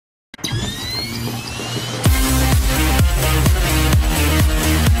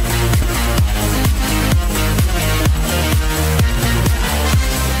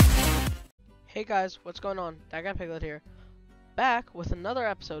guys, what's going on? That guy Piglet here, back with another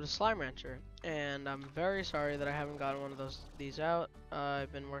episode of Slime Rancher, and I'm very sorry that I haven't gotten one of these out.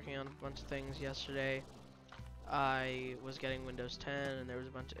 I've been working on a bunch of things yesterday. I was getting Windows 10, and there was a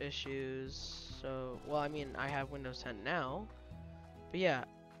bunch of issues. So, well, I mean, I have Windows 10 now, but yeah,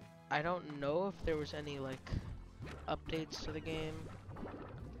 I don't know if there was any like updates to the game,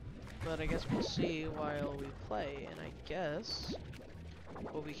 but I guess we'll see while we play. And I guess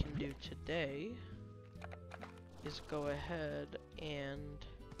what we can do today is go ahead and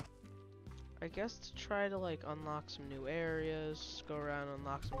I guess to try to like unlock some new areas, go around and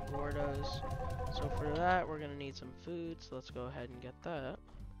unlock some Gordos. So for that we're gonna need some food, so let's go ahead and get that.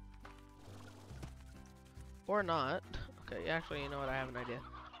 Or not. Okay, actually, you know what, I have an idea.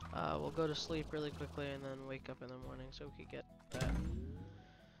 We'll go to sleep really quickly and then wake up in the morning so we could get that.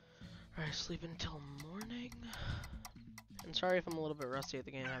 Alright, sleep until morning. And sorry if I'm a little bit rusty at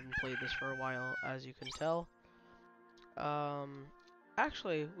the game, I haven't played this for a while, as you can tell.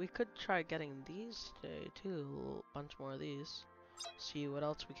 Actually, we could try getting these today too, a bunch more of these. See what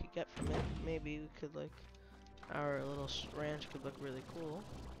else we could get from it. Maybe we could like, our little ranch could look really cool.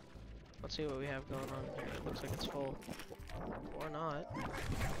 Let's see what we have going on here. It looks like it's full. Or not.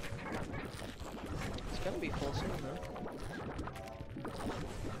 It's gonna be full soon though.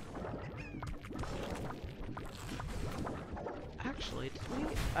 Actually, did we?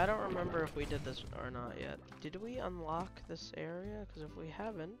 I don't remember if we did this or not yet. Did we unlock this area? Because if we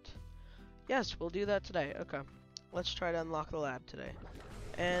haven't... Yes, we'll do that today. Okay. Let's try to unlock the lab today.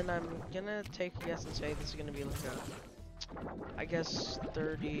 And I'm gonna take a guess and say this is gonna be like a... I guess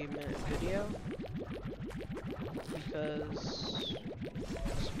 30-minute video. Because...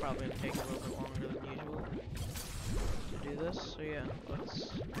 This is probably gonna take a little bit longer than usual to do this. So yeah, let's...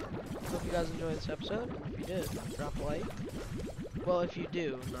 Hope you guys enjoyed this episode. And if you did, drop a like. Well, if you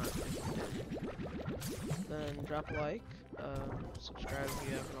do, not if you did. Then drop a like, subscribe if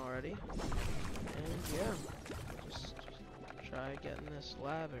you haven't already. And yeah, just try getting this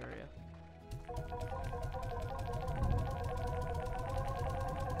lab area.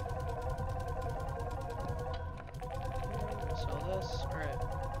 So this, alright.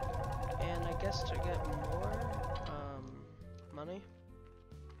 And I guess to get more, money,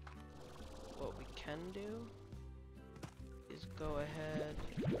 what we can do is go ahead,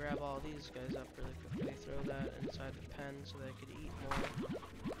 grab all these guys up really quickly, throw that inside the pen so they could eat more.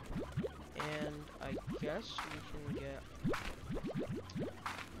 And I guess we can get...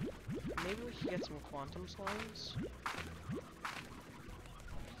 Maybe we can get some quantum slimes.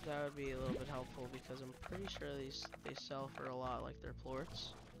 That would be a little bit helpful because I'm pretty sure they sell for a lot like their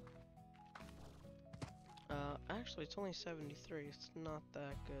plorts. Actually it's only 73, it's not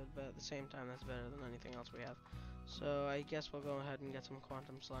that good, but at the same time that's better than anything else we have. So I guess we'll go ahead and get some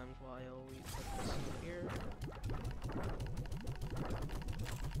quantum slimes while we put this in here.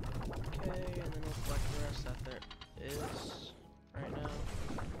 Okay, and then we'll collect the rest that there is right now.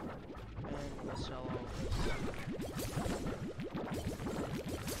 And we'll sell all of this.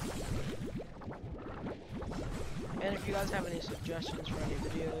 And if you guys have any suggestions for any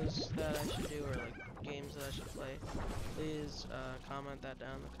videos that I should do or like games that I should play, please comment that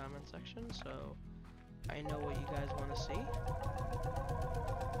down in the comment section so I know what you guys want to see.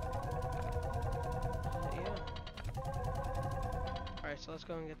 Yeah. Alright, so let's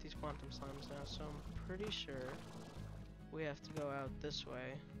go and get these quantum slimes now. So I'm pretty sure we have to go out this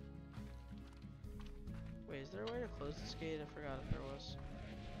way. Wait, is there a way to close this gate? I forgot if there was.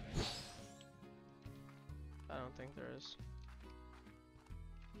 I don't think there is.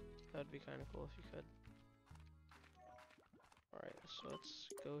 That'd be kind of cool if you could. Alright, so let's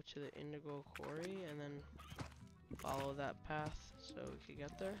go to the Indigo Quarry and then follow that path so we can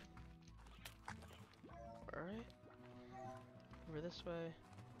get there. Alright. Over this way.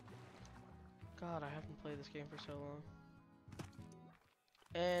 God, I haven't played this game for so long.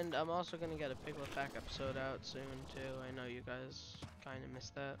 And I'm also gonna get a Piglet Pack episode out soon too. I know you guys kinda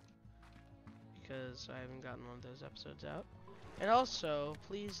missed that because I haven't gotten one of those episodes out. And also,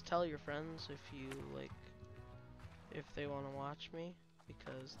 please tell your friends if you like, if they want to watch me,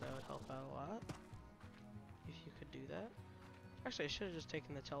 because that would help out a lot. If you could do that. Actually, I should have just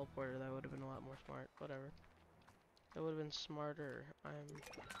taken the teleporter. That would have been a lot more smart. Whatever. That would have been smarter.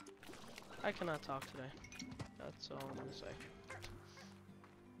 I cannot talk today. That's all I'm gonna say.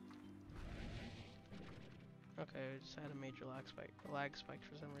 Okay, I just had a major lag spike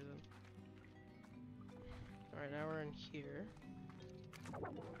for some reason. Alright, now we're in here.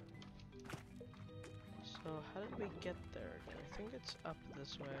 So, how did we get there? I think it's up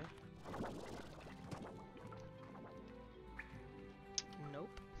this way.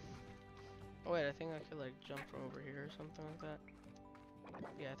 Nope. Oh wait, I think I could like jump from over here or something like that.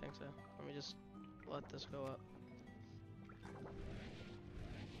 Yeah, I think so. Let me just let this go up.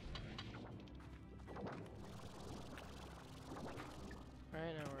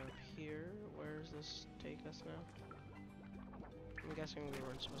 Alright, now we're up here. Where does this take us now? I'm guessing we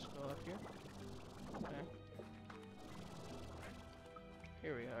weren't supposed to go up here. Okay.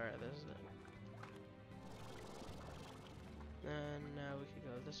 Here we are, this is it. And now we could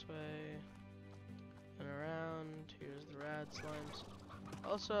go this way. And around. Here's the rad slimes.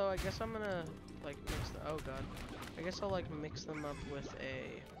 Also, I guess I'm gonna, like, mix the- oh god. I guess I'll, like, mix them up with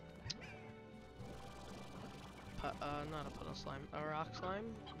a... not a puddle slime. A rock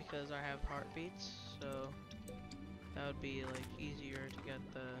slime, because I have heartbeats, so... that would be, like, easier to get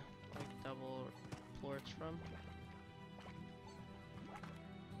the, like, double plorts from.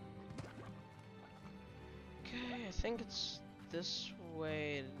 Okay, I think it's this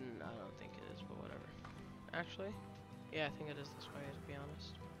way. No, I don't think it is, but whatever. Actually, yeah, I think it is this way, to be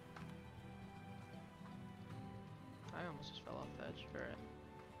honest. I almost just fell off the edge. Alright.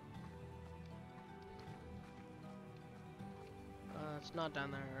 It's not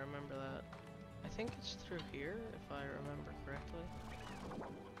down there, I remember that. I think it's through here, if I remember correctly.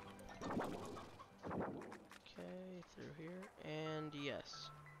 Okay, through here, and yes.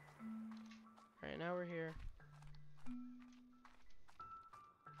 Alright, now we're here.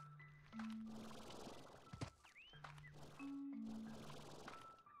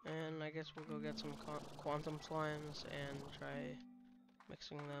 And I guess we'll go get some quantum slimes and try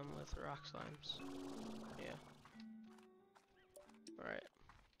mixing them with rock slimes. Yeah. Alright.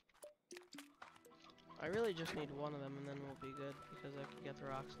 I really just need one of them and then we'll be good because I can get the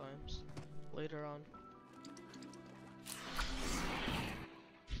rock slimes later on.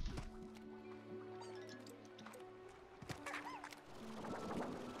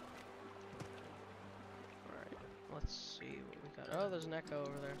 Alright, let's see what we got. Oh, there's an echo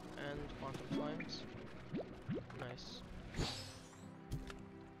over there and quantum slimes. Nice.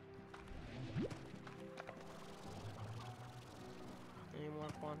 Any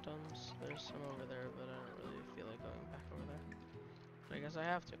more quantums? There's some over there, but I don't really feel like going back over there. But I guess I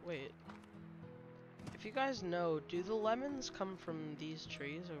have to. Wait. If you guys know, do the lemons come from these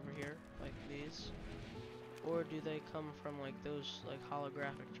trees over here? Like these? Or do they come from like those like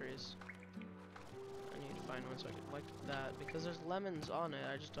holographic trees? I need to find one so I can like that. Because there's lemons on it,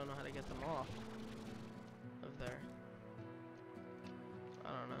 I just don't know how to get them off of there. I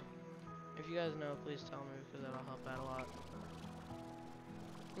don't know. If you guys know, please tell me because that'll help out a lot.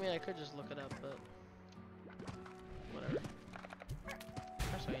 I mean, I could just look it up, but whatever.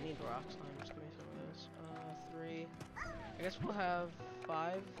 Actually, I need the rock slime. Just give me some of those. 3. I guess we'll have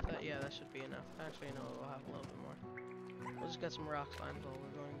 5. Yeah, that should be enough. Actually, no, we'll have a little bit more. We'll just get some rock slimes while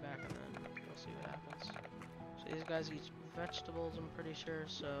we're going back, and then we'll see what happens. So these guys eat vegetables, I'm pretty sure.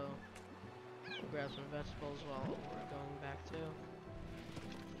 So we'll grab some vegetables while we're going back too.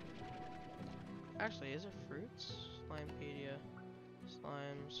 Actually, is it fruits? Slimepedia.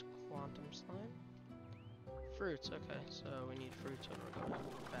 Slimes, quantum slime? Fruits, okay, so we need fruits when we're going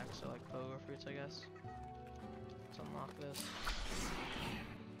back, so like pogo fruits, I guess. Let's unlock this.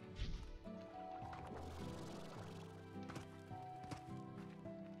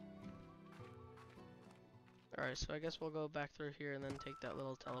 Alright, so I guess we'll go back through here and then take that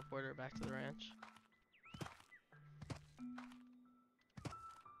little teleporter back to the ranch.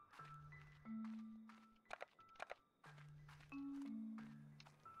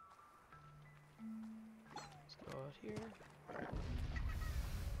 Go out here. Alright.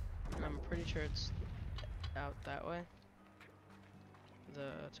 And I'm pretty sure it's out that way.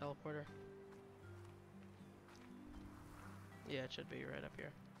 The teleporter. Yeah, it should be right up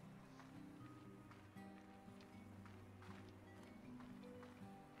here.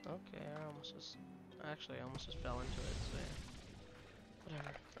 Okay, I almost just fell into it, so yeah.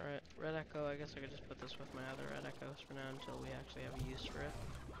 Whatever. Alright, red echo, I guess I could just put this with my other red echoes for now until we actually have a use for it.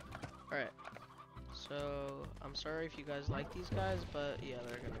 Alright. So, I'm sorry if you guys like these guys, but yeah,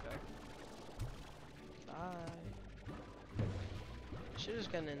 they're gonna go. Bye. I should just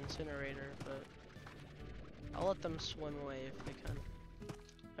get an incinerator, but I'll let them swim away if they can.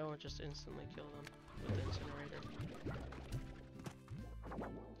 I won't just instantly kill them with the incinerator.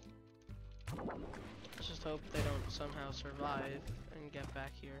 Let's just hope they don't somehow survive and get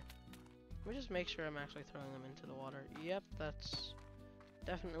back here. Let me just make sure I'm actually throwing them into the water. Yep, that's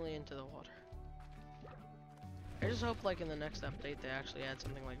definitely into the water. I just hope like in the next update they actually add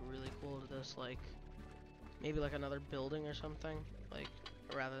something like really cool to this, like maybe like another building or something, like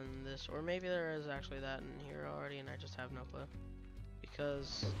rather than this, or maybe there is actually that in here already and I just have no clue.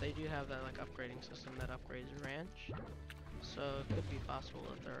 because they do have that like upgrading system that upgrades your ranch. So it could be possible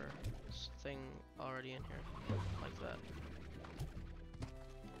that there's a thing already in here like that.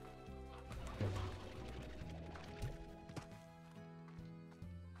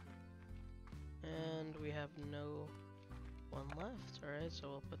 And we have no one left. Alright, so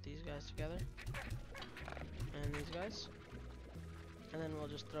we'll put these guys together. And these guys. And then we'll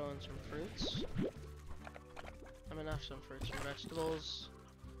just throw in some fruits. I mean, not some fruits, some vegetables.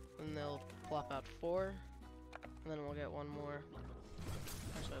 And they'll plop out 4. And then we'll get one more.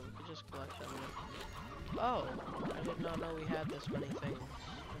 Actually, we could just collect them. Oh! I did not know we had this many things.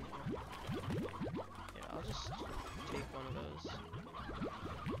 Yeah, I'll just take one of those.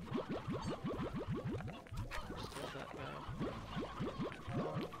 Just take that guy.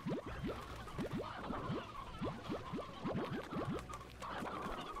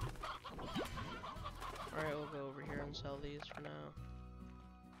 Alright, we'll go over here and sell these for now.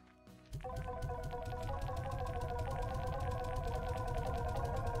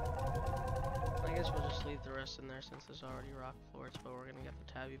 I guess we'll just leave the rest in there since there's already rock florets, but we're gonna get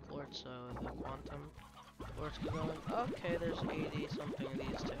the tabby florets, so the quantum florets can go in. Okay, there's 80 something of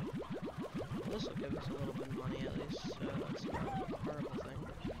these too. This will give us a little bit of money at least, so that's not a horrible thing.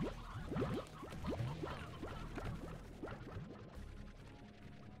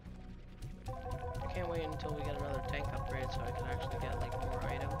 I can't wait until we get another tank upgrade so I can actually get like more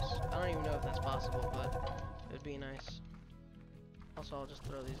items. I don't even know if that's possible, but it would be nice. Also, I'll just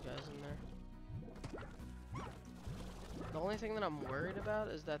throw these guys in there. The only thing that I'm worried about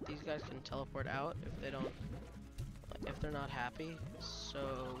is that these guys can teleport out if they're not happy.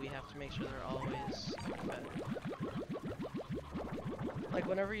 So we have to make sure they're always like, fed. Like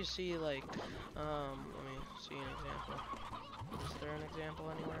whenever you see like, let me see an example. Is there an example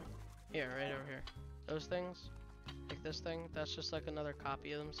anywhere? Yeah, right over here. Those things, like this thing, that's just like another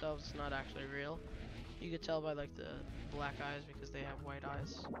copy of themselves. It's not actually real. You could tell by like the black eyes because they have white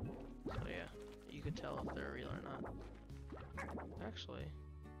eyes. So yeah, you could tell if they're real or not. Actually,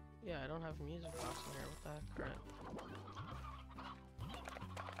 yeah, I don't have a music box in here. What the heck?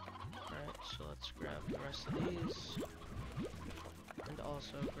 Alright, so let's grab the rest of these. And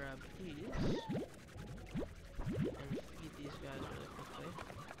also grab these. And feed these guys really quickly.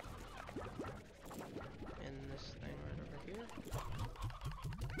 And this thing right over here.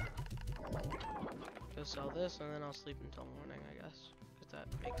 Go sell this, and then I'll sleep until morning, I guess. If that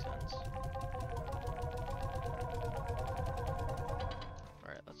makes sense.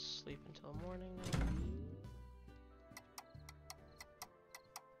 Alright, let's sleep until morning now.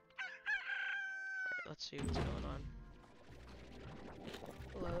 Alright, let's see what's going on.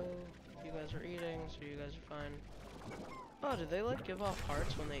 Hello. You guys are eating, so you guys are fine. Oh, do they like give off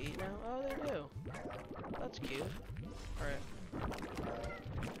hearts when they eat now? Oh, they do. That's cute. Alright.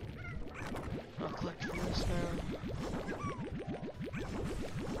 I'll collect from this now.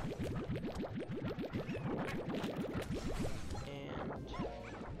 And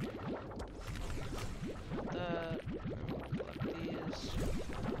that. And collect these.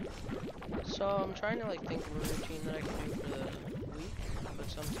 So I'm trying to like think of a routine that I can do for the week, but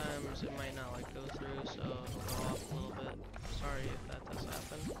sometimes it might not like go through, so it'll go off a little bit. Sorry if that does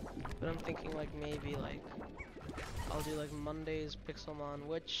happen. But I'm thinking like maybe like I'll do like Monday's Pixelmon,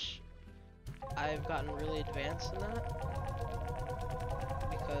 which I've gotten really advanced in that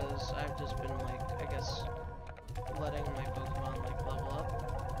because I've just been like, I guess, letting my Pokemon like level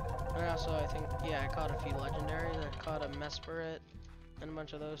up. And also I think, yeah, I caught a few legendaries. I caught a Mesperit and a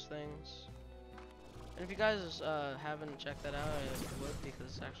bunch of those things. And if you guys haven't checked that out, I would, because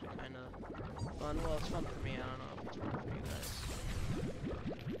it's actually kind of fun. Well, it's fun for me. I don't know if it's fun for you guys.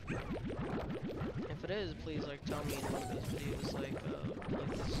 If it is, please like tell me in one of those videos, like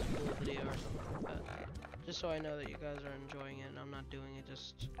this cool video or something like that. Just so I know that you guys are enjoying it and I'm not doing it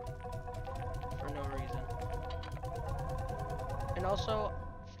just for no reason. And also,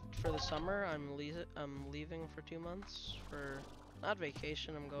 for the summer, I'm leaving for 2 months for. Not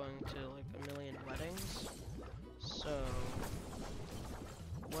vacation, I'm going to like a million weddings. So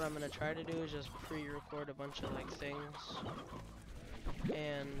what I'm gonna try to do is just pre-record a bunch of like things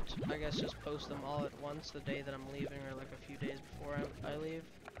and I guess just post them all at once the day that I'm leaving or like a few days before I leave.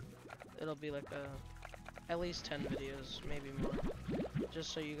 It'll be like at least 10 videos, maybe more.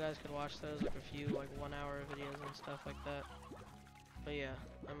 Just so you guys could watch those, like a few like 1 hour videos and stuff like that. But yeah,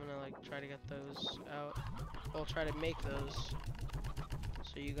 I'm gonna like try to get those out. I'll try to make those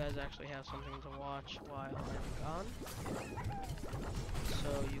so you guys actually have something to watch while I'm gone. So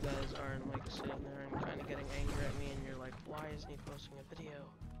you guys aren't like sitting there and kind of getting angry at me and you're like, why isn't he posting a video?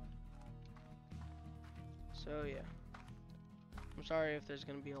 So yeah. I'm sorry if there's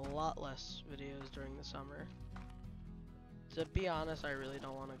gonna be a lot less videos during the summer. To be honest, I really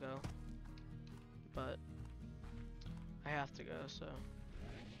don't want to go, but I have to go, so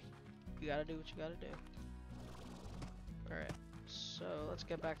you gotta do what you gotta do. Alright, so let's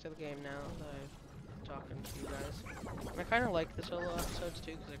get back to the game now that I'm talking to you guys. And I kind of like the solo episodes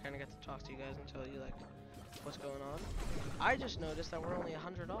too, because I kind of get to talk to you guys and tell you like what's going on. I just noticed that we're only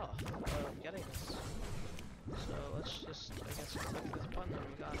 100 off of getting this. So let's just, I guess, click this button and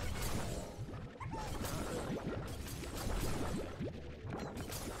we got it. Not really.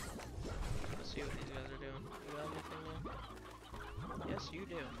 Let's see what these guys are doing. You got anything new? Yes, you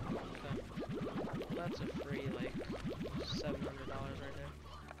do. Okay. That's a free, like, $700 right there.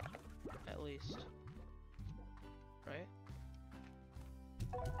 At least. Right?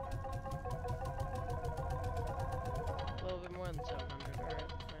 A little bit more than 700. Alright,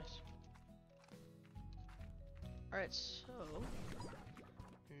 nice. Alright, so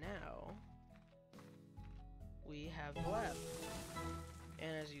now we have the lab.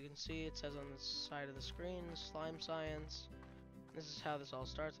 And as you can see, it says on the side of the screen, slime science. This is how this all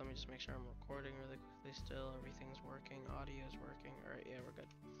starts. Let me just make sure I'm recording really quickly still. Everything's working, audio's working. Alright, yeah, we're good.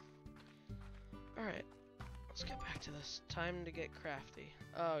 Alright, let's get back to this. Time to get crafty.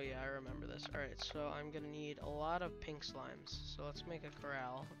 Oh yeah, I remember this. Alright, so I'm gonna need a lot of pink slimes. So let's make a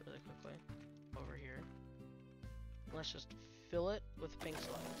corral really quickly over here. Let's just fill it with pink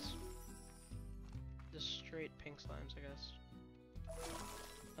slimes. Just straight pink slimes, I guess.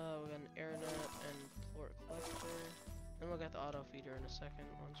 We got an air net and plort collector. Then we'll get the auto feeder in a second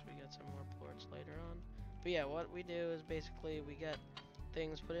once we get some more plorts later on. But yeah, what we do is basically we get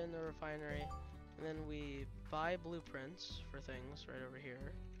things put in the refinery, and then we buy blueprints for things right over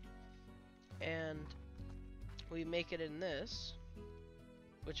here. And we make it in this,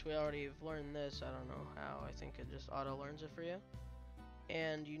 which we already have learned this. I don't know how. I think it just auto learns it for you.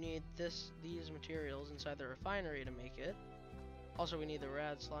 And you need these materials inside the refinery to make it. Also, we need the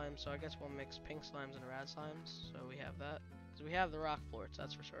rad slimes, so I guess we'll mix pink slimes and rad slimes, so we have that. So we have the rock plorts,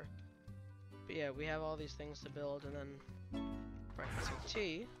 that's for sure. But yeah, we have all these things to build, and then pressing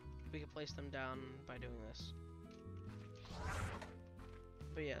T, we can place them down by doing this.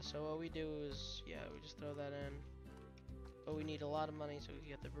 But yeah, so what we do is, yeah, we just throw that in. But we need a lot of money so we can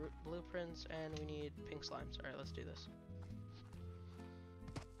get the blueprints, and we need pink slimes. Alright, let's do this.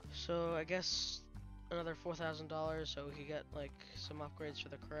 So I guess another $4,000 so we could get like some upgrades for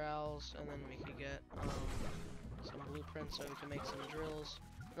the corrals, and then we could get some blueprints so we can make some drills.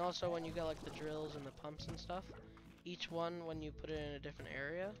 And also when you get like the drills and the pumps and stuff, each one when you put it in a different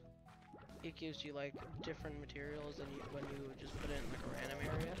area, it gives you like different materials than when you would just put it in like a random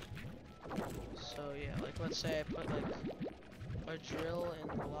area. So yeah, like let's say I put like a drill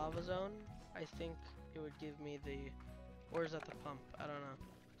in the lava zone, I think it would give me the, or is that the pump? I don't know.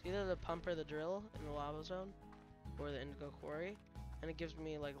 Either the pump or the drill in the lava zone, or the indigo quarry, and it gives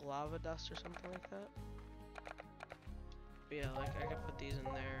me like lava dust or something like that. But yeah, like I could put these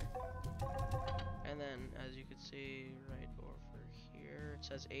in there, and then as you can see right over here, it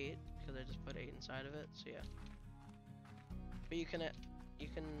says 8 because I just put 8 inside of it. So yeah, but you can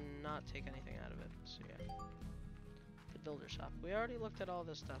not take anything out of it. So yeah, the builder shop. We already looked at all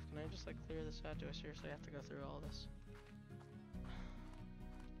this stuff. Can I just like clear this out? Do I seriously have to go through all this?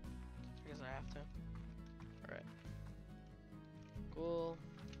 I guess I have to. Alright. Cool.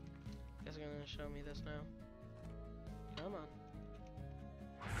 Guess you're gonna show me this now. Come on.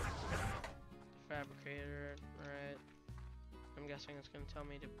 Fabricator, right. I'm guessing it's gonna tell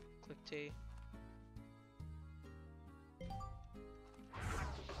me to click T.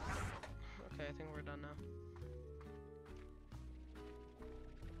 Okay, I think we're done now.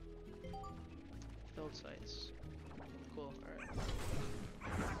 Build sites. Cool, alright.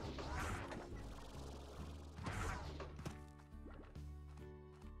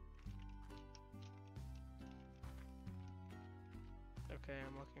 Okay,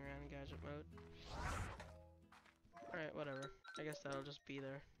 I'm looking around in gadget mode. Alright, whatever. I guess that'll just be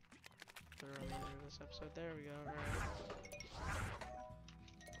there for the remainder of this episode. There we go, alright.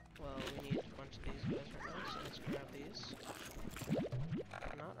 Well, we need a bunch of these guys right now, so let's grab these.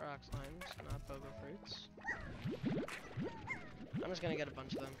 Not rock slimes, not bogo fruits. I'm just gonna get a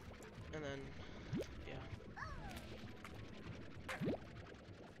bunch of them, and then, yeah.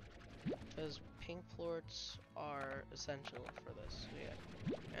 Because pink plorts are essential for this, yeah,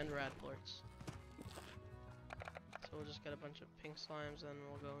 and rad plorts. So we'll just get a bunch of pink slimes, then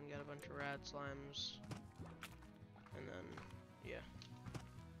we'll go and get a bunch of rad slimes, and then, yeah.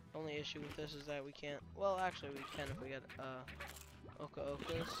 The only issue with this is that we can't, well actually we can if we get oka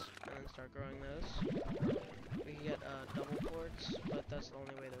okas, and then start growing those. we can get double quartz, but that's the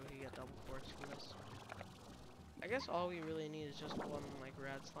only way that we can get double quartz from this. I guess all we really need is just one like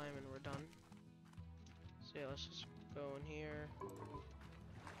rad slime and we're done. So yeah, let's just go in here.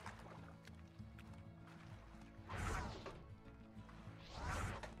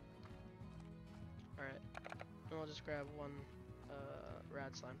 Alright, and we'll just grab one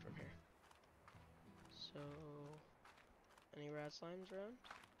rad slime from here. So, any rad slimes around?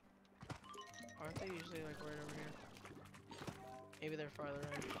 Aren't they usually like right over here? Maybe they're farther in.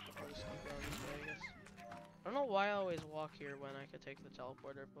 I'll just keep going this way, I guess. I don't know why I always walk here when I could take the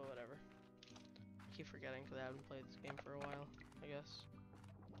teleporter, but whatever. I keep forgetting because I haven't played this game for a while, I guess.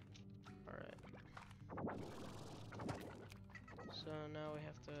 Alright. So now we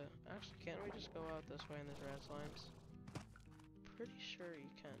have to... Actually, can't we just go out this way and there's rad slimes? Pretty sure you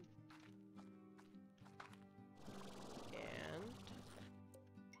can. And...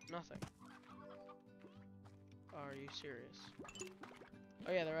 nothing. Are you serious?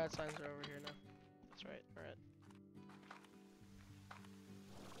 Oh yeah, the rad slimes are over here now. That's right, alright.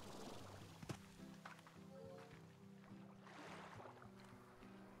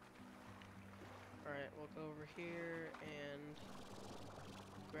 Alright, we'll go over here and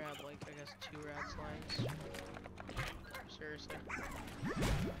grab like, I guess 2 rad slimes. Seriously.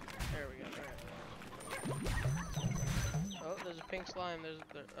 There we go, alright. Oh, there's a pink slime,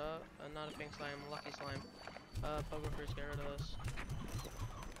 not a pink slime, a lucky slime. Pogo Fruits, get rid of this.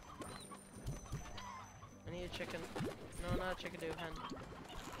 I need a chicken. No, not a chicken, dude, hen.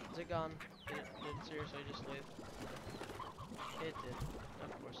 Is it gone? Did it seriously just leave? It did.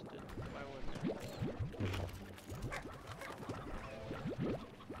 Of course it did. Why wouldn't it?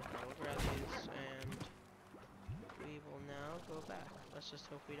 We'll grab these and we will now go back. Let's just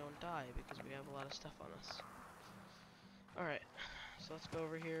hope we don't die because we have a lot of stuff on us. Alright, so let's go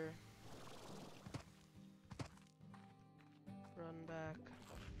over here. Run back.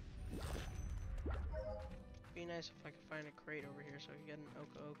 Be nice if I could find a crate over here so I could get an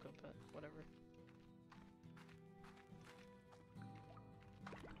Oka, but whatever.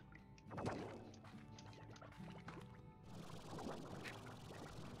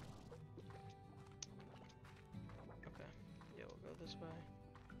 Okay, yeah, we'll go this way.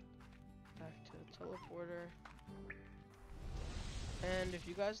 Back to the teleporter. And if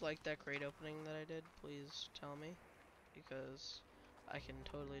you guys like that crate opening that I did, please tell me, because I can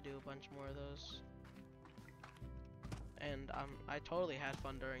totally do a bunch more of those. And I totally had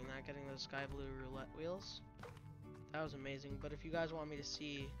fun during that, getting those sky blue roulette wheels. That was amazing. But if you guys want me to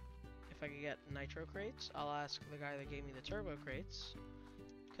see if I could get nitro crates, I'll ask the guy that gave me the turbo crates,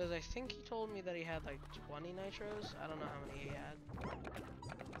 because I think he told me that he had like 20 nitros. I don't know how many he had,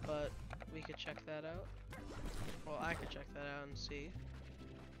 but we could check that out. Well, I could check that out and see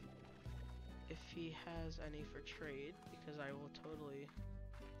if he has any for trade, because I will totally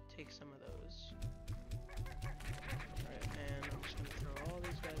take some of those. Alright, and I'm just gonna throw all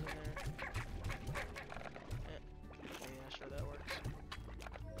these guys in there. Yeah, sure that works.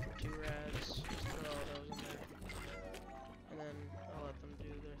 2 rads, just throw all those in there. And then I'll let them do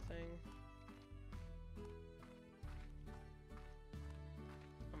their thing.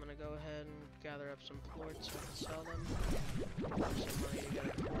 I'm gonna go ahead and gather up some plorts so I can sell them. For some money to get a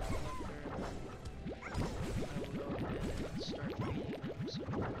plort collector, and then I will go ahead and start feeding them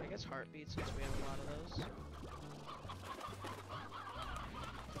some, I guess, heartbeats, since we have a lot of those.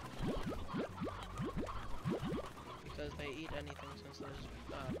 Because they eat anything since there's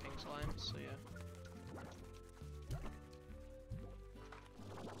pink slimes, so yeah.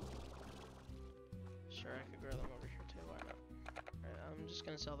 Sure, I could grow them over here too, why not? Alright, I'm just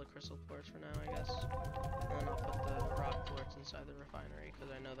gonna sell the crystal plorts for now, I guess. And then I'll put the rock plorts inside the refinery,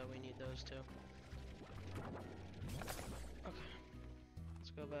 because I know that we need those too. Okay, let's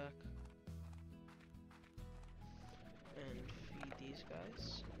go back and feed these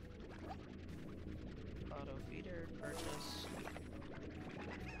guys. Auto feeder, purchase.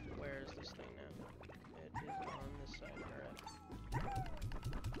 Where is this thing now? It is on this side, alright.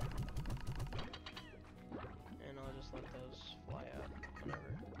 And I'll just let those fly out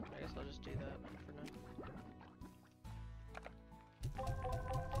whenever. I guess I'll just do that for now.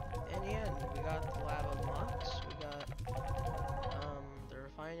 In the end, we got the lab unlocked. We got the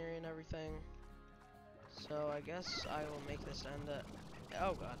refinery and everything. So I guess I will make this end the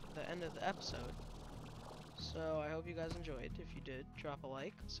end of the episode. So I hope you guys enjoyed. If you did, drop a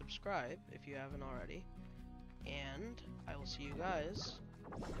like, subscribe if you haven't already, and I will see you guys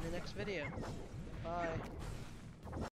in the next video. Bye.